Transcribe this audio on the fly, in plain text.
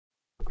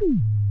Joune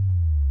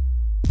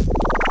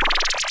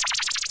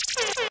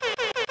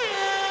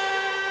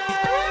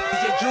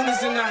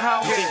is in the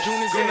house.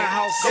 Joune is in the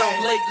house. So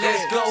late,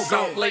 let's go.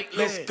 So late,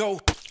 let's go.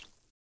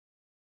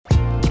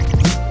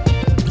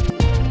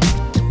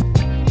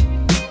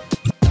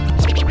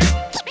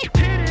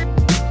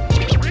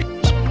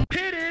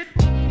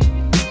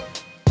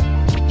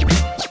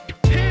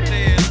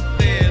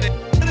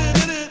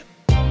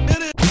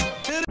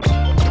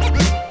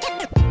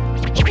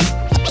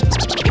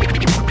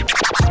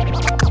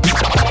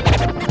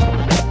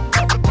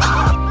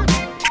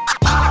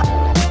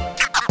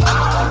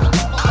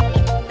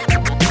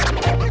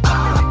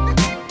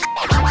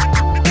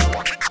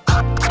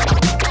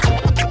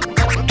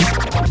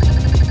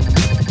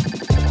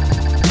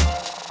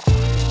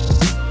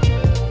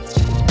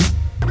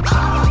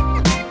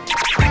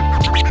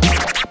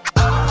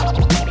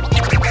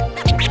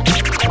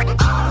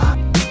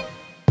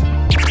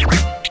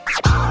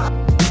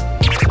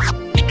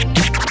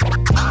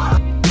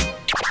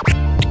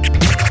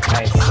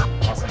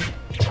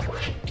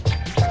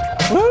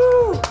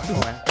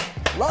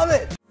 Love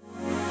it!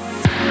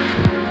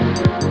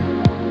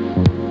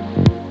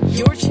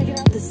 You're checking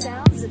out the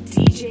sounds of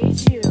DJ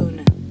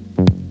Joune.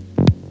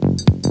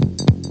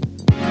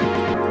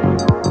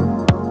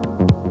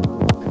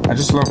 I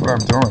just love what I'm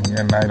doing,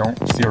 and I don't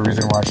see a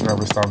reason why I should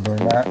ever stop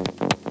doing that.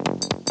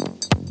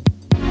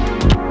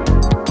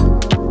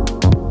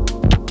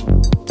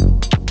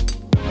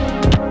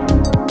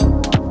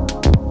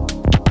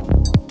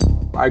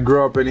 I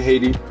grew up in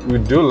Haiti. We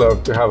do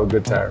love to have a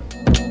good time.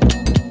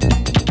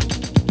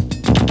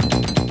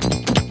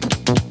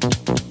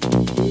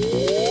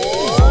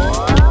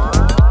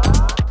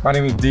 My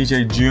name is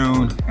DJ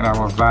Joune, and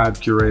I'm a vibe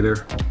curator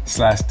 /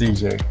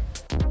 DJ.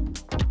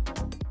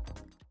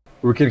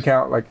 We can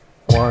count like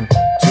 1,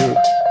 2,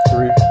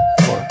 3,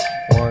 4.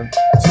 1,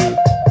 2,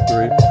 3,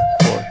 4.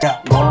 Yeah.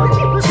 1,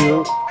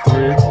 2,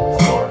 3,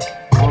 4.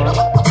 1,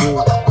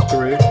 2,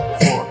 3,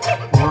 4.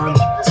 1,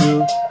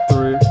 2,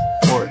 3,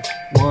 4.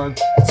 1,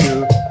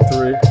 2,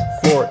 3,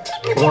 4.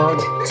 1,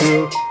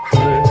 2,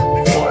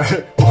 3, 4.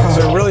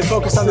 So really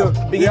focus on the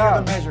beginning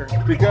of the measure.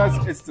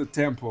 Because it's the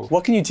tempo.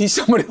 What can you teach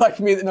somebody like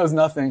me that knows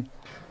nothing?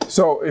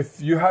 So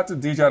if you had to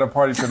DJ at a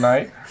party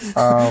tonight,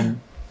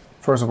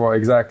 first of all,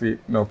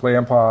 play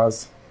and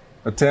pause.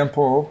 The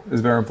tempo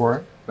is very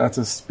important. That's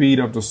the speed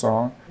of the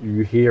song.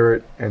 You hear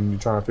it and you're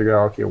trying to figure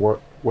out, okay,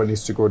 what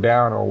needs to go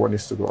down or what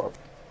needs to go up.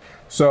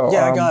 So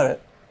Yeah, I got it.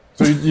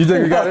 So you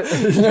think you got it?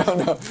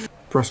 No.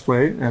 Press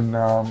play and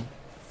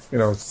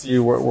see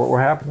what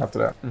happened after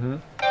that. Mm-hmm.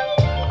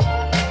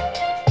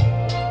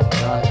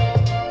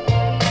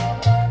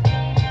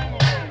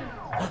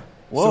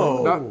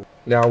 Whoa. So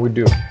now we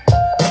do.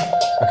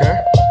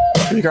 Okay?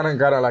 You kind of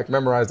gotta like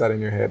memorize that in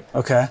your head.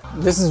 Okay.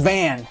 This is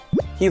Van.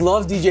 He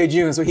loves DJ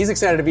Joune, so he's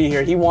excited to be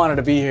here. He wanted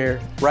to be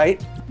here,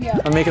 right? Yeah.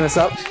 I'm making this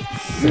up?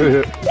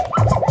 You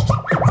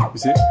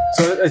see?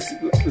 So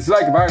it's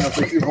like vinyl.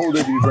 So if you hold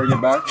it, you bring it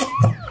back.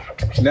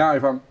 Now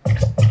if I'm...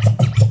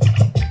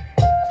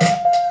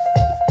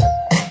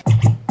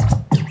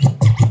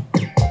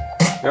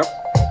 Yep.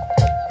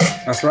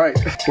 That's right.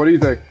 What do you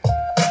think?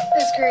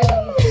 That's great.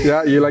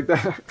 Yeah, you like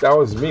that? That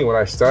was me when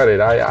I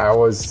started. I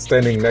was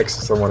standing next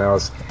to someone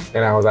else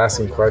and I was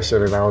asking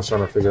questions and I was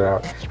trying to figure it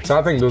out. So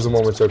I think those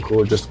moments are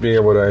cool, just being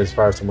able to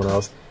inspire someone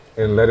else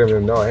and letting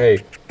them know,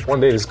 hey, one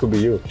day this could be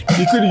you.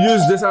 You could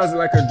use this as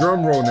like a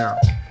drum roll now.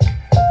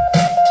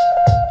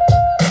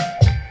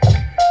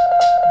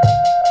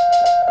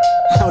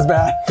 That was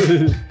bad.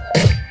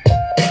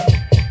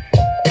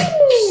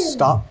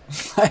 Stop.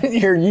 I didn't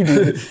hear you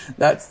do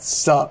that.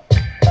 Stop.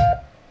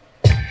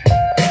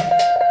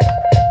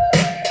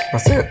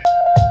 That's it.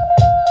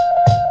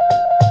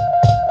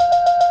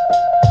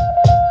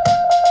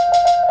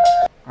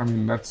 I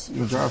mean, that's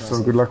your job,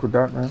 so good luck with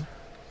that, man.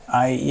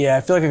 Yeah,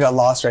 I feel like I got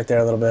lost right there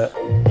a little bit.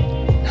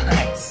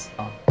 Nice.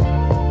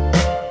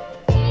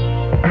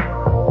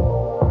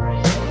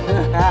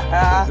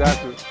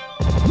 Exactly.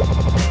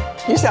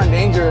 You sound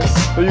dangerous.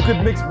 So you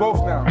could mix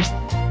both now.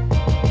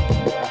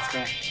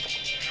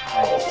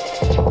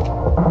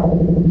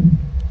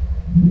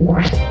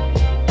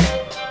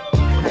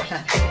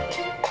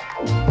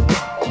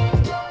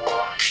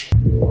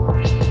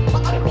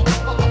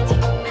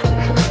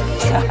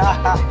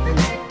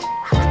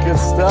 Good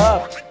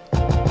stuff.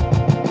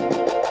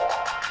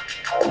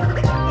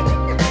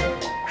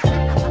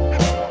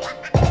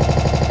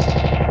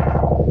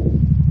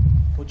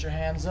 Put your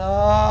hands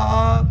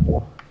up.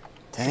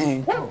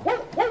 Dang. For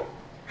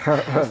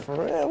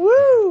real.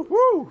 Woo!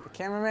 Woo! The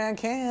cameraman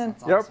can.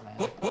 Yep.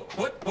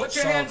 Put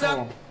your hands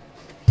up.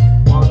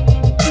 1,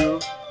 2,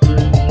 3,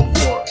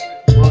 4.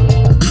 1,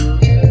 2, 3,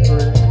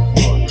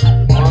 4.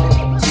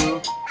 1,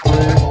 2, 3,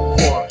 4.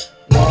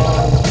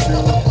 1, 2,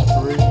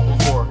 3, 4.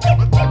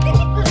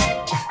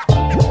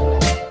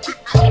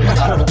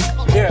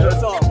 Yeah,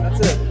 that's all. That's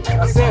it.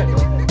 That's it.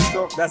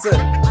 So That's it.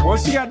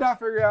 once you got that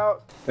figured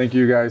out, thank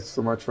you guys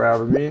so much for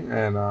having me,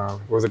 and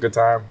it was a good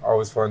time.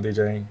 Always fun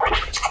DJing.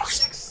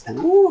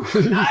 Ooh,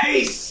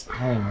 nice.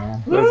 Hey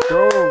man, let's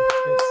go.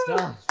 Good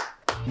stuff.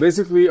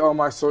 Basically, on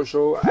my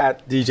social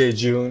at DJ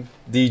Joune,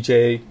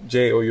 DJ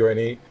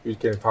Joune. You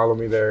can follow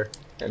me there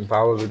and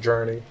follow the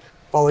journey.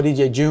 Follow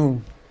DJ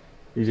Joune.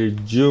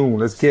 DJ Joune,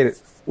 let's get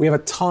it. We have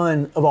a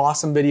ton of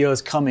awesome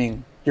videos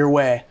coming your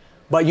way,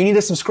 but you need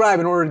to subscribe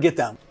in order to get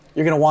them.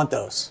 You're gonna want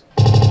those.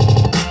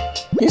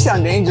 You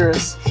sound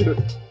dangerous.